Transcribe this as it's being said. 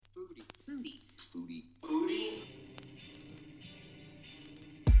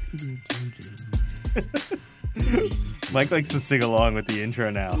Mike likes to sing along with the intro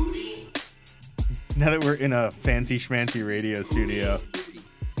now. Now that we're in a fancy schmancy radio studio.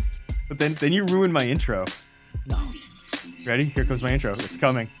 But then you ruined my intro. No. Ready? Here comes my intro. It's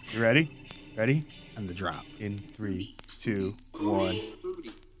coming. You ready? Ready? And the drop. In 3, 2, 1.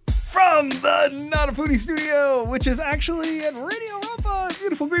 From the Not a Foodie studio, which is actually at Radio Rampa,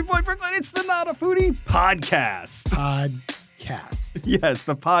 beautiful Greenpoint, Brooklyn. It's the Not a Foodie podcast. Podcast. Yes,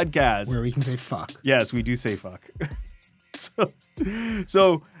 the podcast. Where we can say fuck. Yes, we do say fuck. So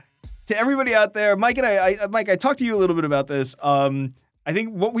to everybody out there, Mike and I talked to you a little bit about this. I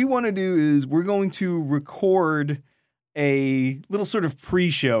think what we want to do is we're going to record a little sort of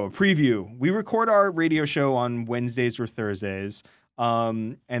pre-show, a preview. We record our radio show on Wednesdays or Thursdays,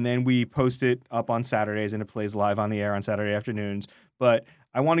 and then we post it up on Saturdays, and it plays live on the air on Saturday afternoons. But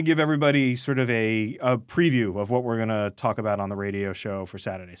I want to give everybody sort of a preview of what we're going to talk about on the radio show for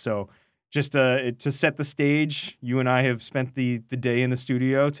Saturday. So just to set the stage, you and I have spent the day in the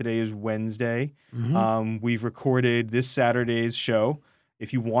studio. Today is Wednesday. Mm-hmm. We've recorded this Saturday's show.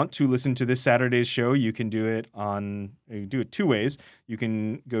 If you want to listen to this Saturday's show, you can do it two ways. You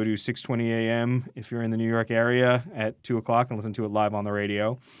can go to 6:20 a.m. if you're in the New York area at 2 o'clock and listen to it live on the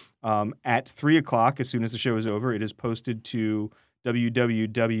radio. At 3 o'clock, as soon as the show is over, it is posted to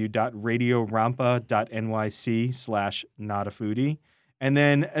www.radiorampa.nyc/notafoodie. And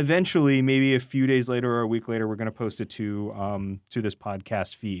then eventually, maybe a few days later or a week later, we're going to post it to this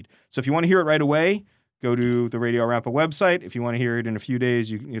podcast feed. So if you want to hear it right away, go to the Radio Rampa website. If you want to hear it in a few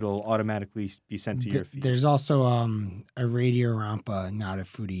days, it'll automatically be sent to your feed. There's also a Radio Rampa Not a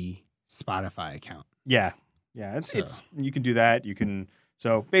Foodie Spotify account. Yeah. It's you can do that.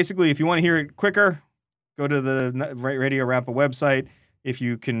 So basically, if you want to hear it quicker, go to the Radio Rampa website. If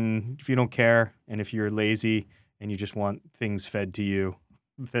you don't care, and if you're lazy and you just want things fed to you,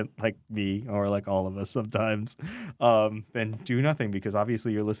 like me or like all of us sometimes, then do nothing, because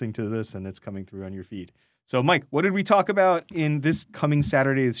obviously you're listening to this and it's coming through on your feed. So, Mike, what did we talk about in this coming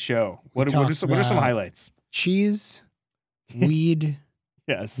Saturday's show? What are some highlights? Cheese, weed,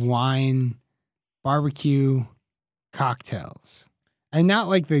 yes, wine, barbecue, cocktails. And not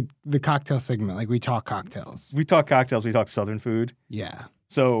like the cocktail segment, like we talk cocktails. We talk cocktails, we talk Southern food. Yeah.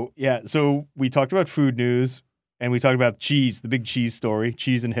 So we talked about food news, and we talked about cheese, the big cheese story,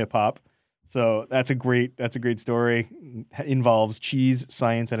 cheese and hip hop. So that's a great story. Involves cheese,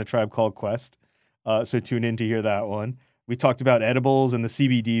 science, and A Tribe Called Quest. So tune in to hear that one. We talked about edibles and the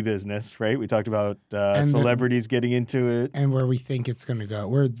CBD business, right? We talked about celebrities getting into it. And where we think it's going to go,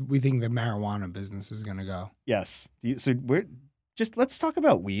 where we think the marijuana business is going to go. Yes. Let's talk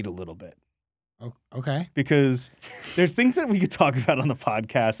about weed a little bit. Oh, okay. Because there's things that we could talk about on the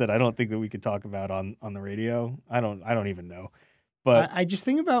podcast that I don't think that we could talk about on the radio. I don't even know. But I just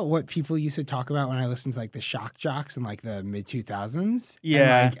think about what people used to talk about when I listened to like the shock jocks in like the mid 2000s.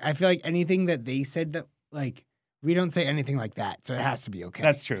 Yeah. And, like, I feel like anything that they said that like we don't say anything like that, so it has to be okay.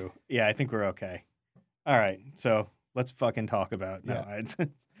 That's true. Yeah, I think we're okay. All right. So let's fucking talk about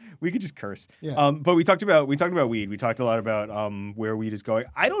we could just curse. Yeah. But we talked about weed. We talked a lot about where weed is going.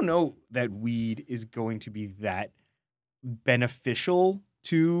 I don't know that weed is going to be that beneficial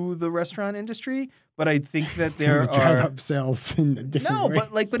to the restaurant industry, but I think that there drive are up sales in a different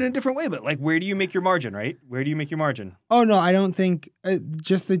way. but in a different way. But like, where do you make your margin, right? Where do you make your margin? Oh no, I don't think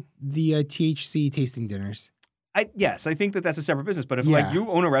just the THC tasting dinners. I think that that's a separate business. But if like you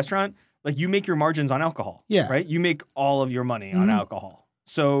own a restaurant, like you make your margins on alcohol. Yeah. Right. You make all of your money on alcohol.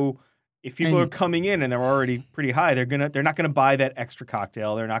 So if people are coming in and they're already pretty high, they're not gonna buy that extra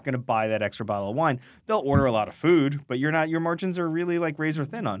cocktail. They're not gonna buy that extra bottle of wine. They'll order a lot of food, but your margins are really like razor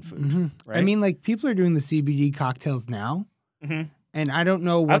thin on food. Mm-hmm. Right? I mean, like people are doing the CBD cocktails now, and I don't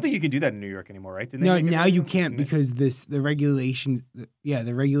know. I don't think you can do that in New York anymore, right? No, now you can't because the regulations of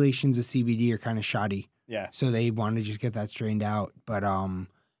CBD are kind of shoddy. Yeah. So they want to just get that strained out, but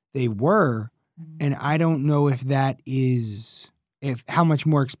they were, and I don't know if that is. If how much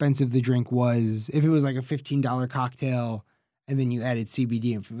more expensive the drink was, if it was like a $15 cocktail and then you added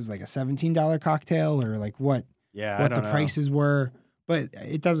CBD, if it was like a $17 cocktail or like what the prices were, but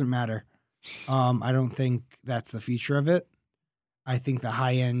it doesn't matter. I don't think that's the future of it. I think the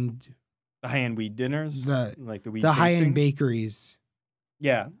high end weed dinners, the high end bakeries.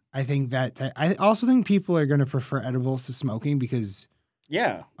 Yeah. I think that I also think people are going to prefer edibles to smoking because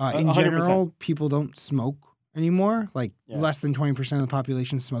in 100%. general, people don't smoke anymore. Like less than 20% of the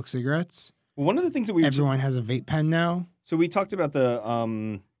population smoke cigarettes. One of the things that everyone has a vape pen now. So we talked about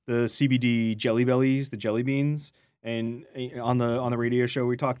the CBD jelly bellies, the jelly beans, and on the radio show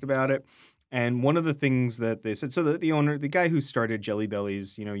we talked about it. And one of the things that they said, so the owner, the guy who started Jelly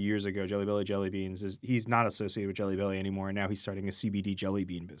Bellies, years ago, Jelly Belly Jelly Beans, he's not associated with Jelly Belly anymore. And now he's starting a CBD jelly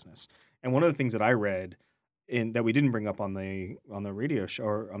bean business. And one of the things that I read that we didn't bring up on the radio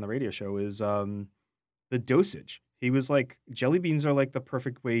show is the dosage. He was like, jelly beans are like the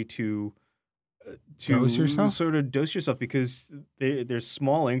perfect way to dose yourself? Sort of dose yourself, because there's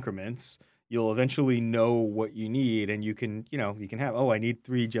small increments. You'll eventually know what you need, and you can have, I need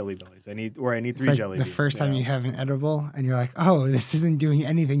 3 Jelly Bellies. I need 3 jelly beans. The first time you have an edible and you're like, oh, this isn't doing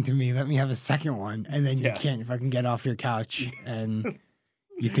anything to me. Let me have a second one. And then you can't fucking get off your couch and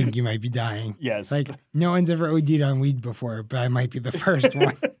you think you might be dying. Yes. Like, no one's ever OD'd on weed before, but I might be the first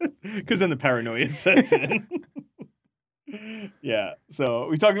one. Because then the paranoia sets in. Yeah. So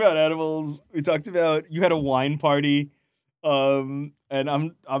we talked about edibles. We talked about, you had a wine party. And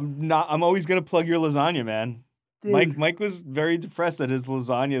I'm always gonna plug your lasagna, man. Mike was very depressed that his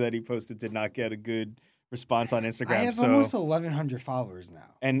lasagna that he posted did not get a good response on Instagram. I have almost 1,100 followers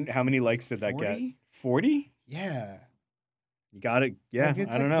now. And how many likes did that 40? get? 40? Yeah. You got it. Yeah, I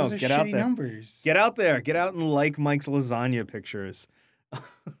don't know. Those are Get out there. Numbers. Get out there. Get out and like Mike's lasagna pictures.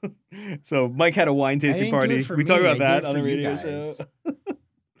 So Mike had a wine tasting party. We talked about that on the radio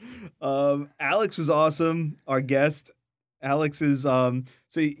show. Alex was awesome. Our guest. Alex is so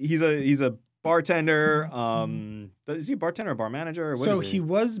he's a bartender. Is he a bartender or bar manager? Or what is he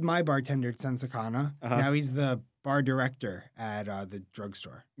was my bartender at Sensacana. Uh-huh. Now he's the bar director at the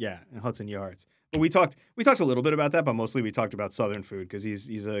drugstore. Yeah, in Hudson Yards. But we talked a little bit about that, but mostly we talked about Southern food, because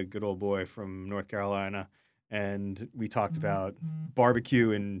he's a good old boy from North Carolina, and we talked about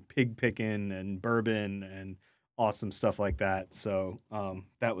barbecue and pig picking and bourbon and awesome stuff like that. So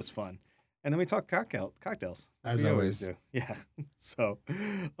that was fun. And then we talked cocktails. As always. Do. Yeah. So,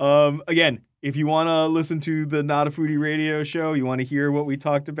 again, if you want to listen to the Not a Foodie radio show, you want to hear what we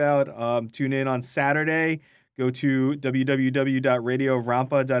talked about, tune in on Saturday. Go to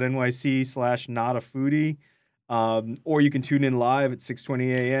www.radiorampa.nyc/notafoodie. Or you can tune in live at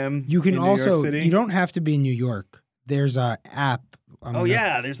 6:20 a.m. You can in New York also, City. you don't have to be in New York. There's an app.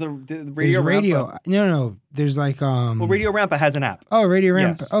 There's the Radio Rampa. No, there's like Well, Radio Rampa has an app. Oh, Radio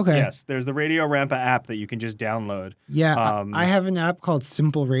Rampa. Yes, okay. Yes, there's the Radio Rampa app that you can just download. Yeah, I have an app called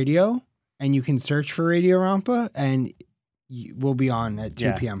Simple Radio, and you can search for Radio Rampa, and we'll be on at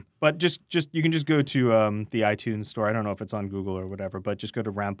 2 p.m. But just you can just go to the iTunes store. I don't know if it's on Google or whatever, but just go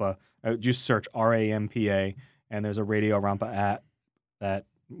to Rampa. Just search RAMPA, and there's a Radio Rampa app that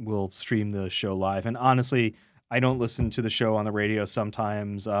will stream the show live. And honestly, I don't listen to the show on the radio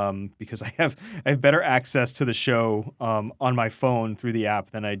sometimes because I have better access to the show on my phone through the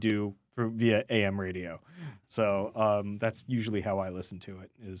app than I do via AM radio. So that's usually how I listen to it,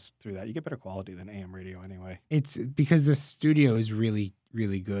 is through that. You get better quality than AM radio anyway. It's because the studio is really,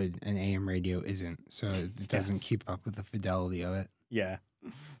 really good and AM radio isn't. So it doesn't keep up with the fidelity of it. Yeah.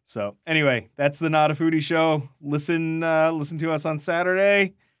 So anyway, that's the Not a Foodie show. Listen to us on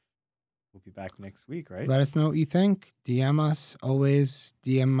Saturday. We'll be back next week, right? Let us know what you think. DM us. Always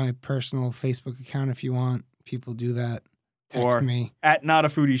DM my personal Facebook account if you want. People do that. Text me. At Not a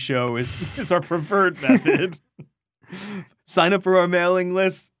Foodie Show is our preferred method. Sign up for our mailing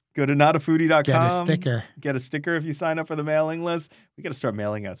list. Go to notafoodie.com. Get a sticker. Get a sticker if you sign up for the mailing list. We got to start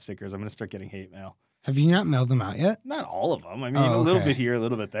mailing out stickers. I'm going to start getting hate mail. Have you not mailed them out yet? Not all of them. I mean, a little bit here, a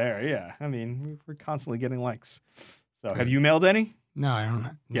little bit there. Yeah. I mean, we're constantly getting likes. So Good. Have you mailed any? No, I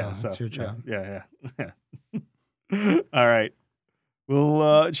don't. Yeah, that's your job. Yeah. All right.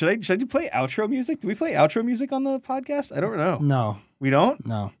 Well, should I play outro music? Do we play outro music on the podcast? I don't know. No. We don't?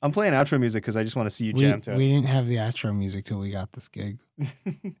 No. I'm playing outro music because I just want to see you jam to it. We didn't have the outro music till we got this gig.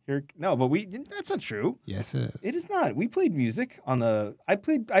 No, but that's not true. Yes, it is. It is not. We played music on the. I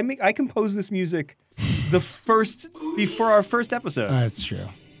composed this music before our first episode. That's true.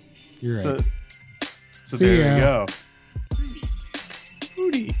 You're right. So See there ya. we go.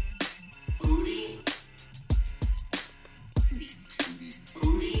 Foodie.